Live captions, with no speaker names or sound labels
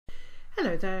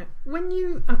Hello there. When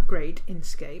you upgrade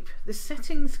Inkscape, the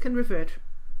settings can revert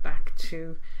back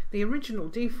to the original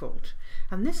default,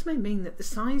 and this may mean that the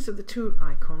size of the tool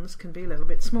icons can be a little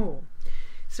bit small.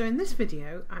 So in this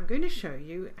video I'm going to show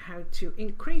you how to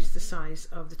increase the size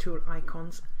of the tool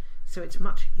icons so it's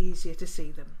much easier to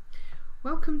see them.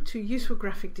 Welcome to Useful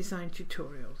Graphic Design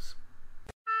Tutorials.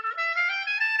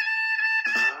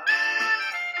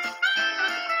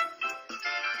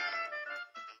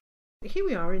 Here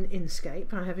we are in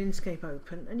Inkscape. I have Inkscape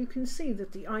open and you can see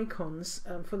that the icons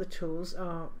for the tools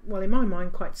are, well, in my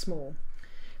mind, quite small.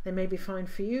 They may be fine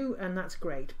for you and that's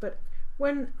great, but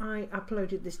when I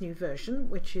uploaded this new version,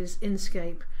 which is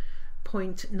Inkscape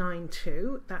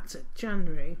 0.92, that's at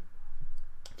January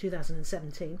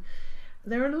 2017,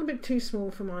 they're a little bit too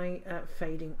small for my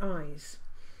fading eyes.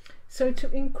 So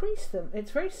to increase them,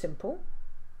 it's very simple.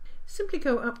 Simply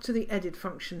go up to the edit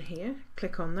function here,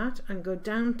 click on that and go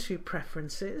down to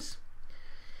preferences,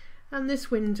 and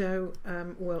this window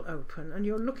will open and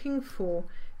you're looking for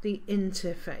the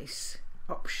interface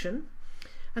option,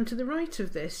 and to the right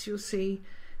of this you'll see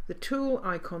the tool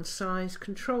icon size,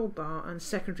 control bar and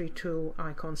secondary tool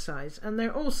icon size, and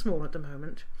they're all small at the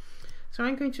moment. So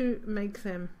I'm going to make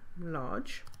them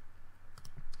large.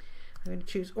 I'm going to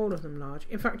choose all of them large.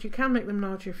 In fact, you can make them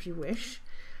larger if you wish.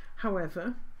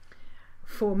 However,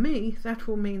 for me, that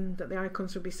will mean that the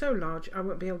icons will be so large I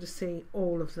won't be able to see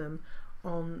all of them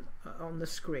on the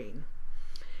screen.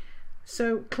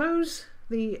 So close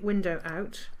the window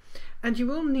out, and you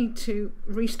will need to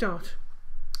restart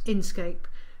Inkscape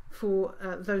for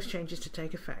those changes to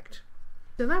take effect.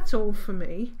 So that's all for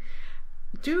me.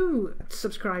 Do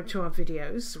subscribe to our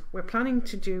videos. We're planning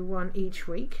to do one each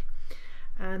week,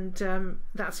 and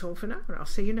that's all for now, and I'll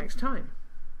see you next time.